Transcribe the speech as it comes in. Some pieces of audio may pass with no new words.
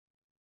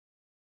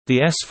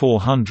The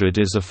S400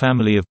 is a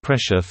family of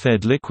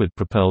pressure-fed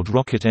liquid-propelled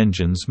rocket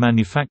engines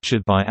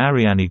manufactured by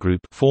ArianeGroup,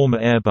 former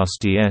Airbus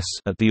DS,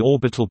 at the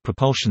Orbital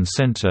Propulsion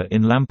Center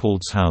in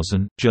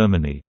Lampoldshausen,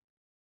 Germany.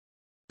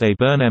 They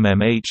burn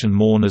MMH and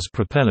Morn as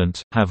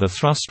propellant, have a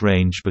thrust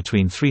range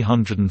between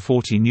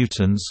 340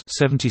 newtons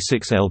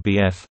 (76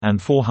 lbf)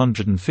 and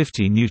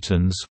 450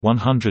 newtons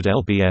 (100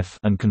 lbf),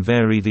 and can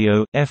vary the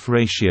O/F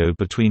ratio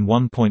between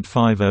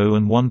 1.50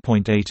 and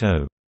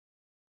 1.80.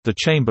 The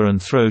chamber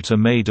and throat are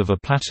made of a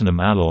platinum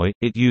alloy.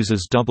 It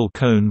uses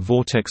double-cone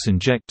vortex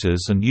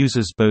injectors and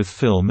uses both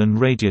film and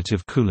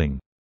radiative cooling.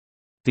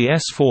 The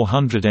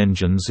S400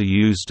 engines are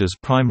used as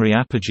primary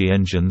apogee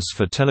engines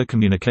for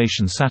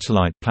telecommunication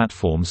satellite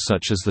platforms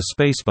such as the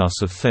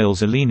Spacebus of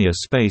Thales Alenia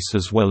Space,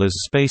 as well as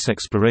space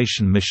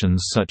exploration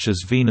missions such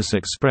as Venus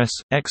Express,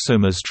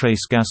 ExoMars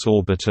Trace Gas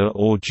Orbiter,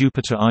 or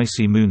Jupiter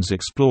Icy Moons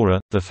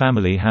Explorer. The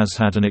family has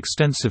had an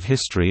extensive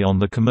history on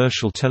the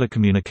commercial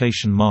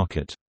telecommunication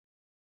market.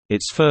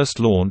 Its first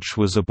launch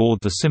was aboard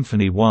the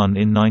Symphony 1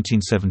 in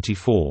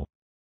 1974.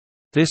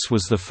 This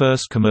was the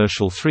first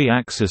commercial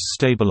 3-axis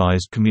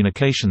stabilized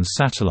communications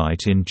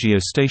satellite in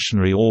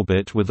geostationary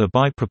orbit with a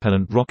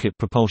bipropellant rocket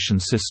propulsion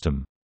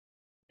system.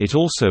 It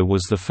also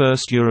was the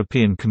first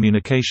European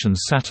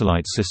communications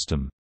satellite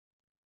system.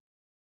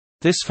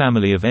 This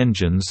family of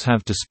engines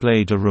have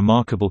displayed a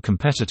remarkable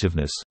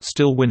competitiveness,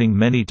 still winning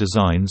many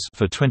designs.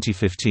 For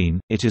 2015,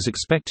 it is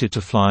expected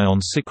to fly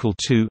on SICREL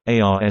 2,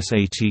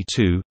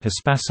 ARSAT-2,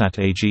 Hispasat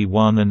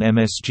AG-1 and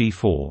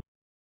MSG-4.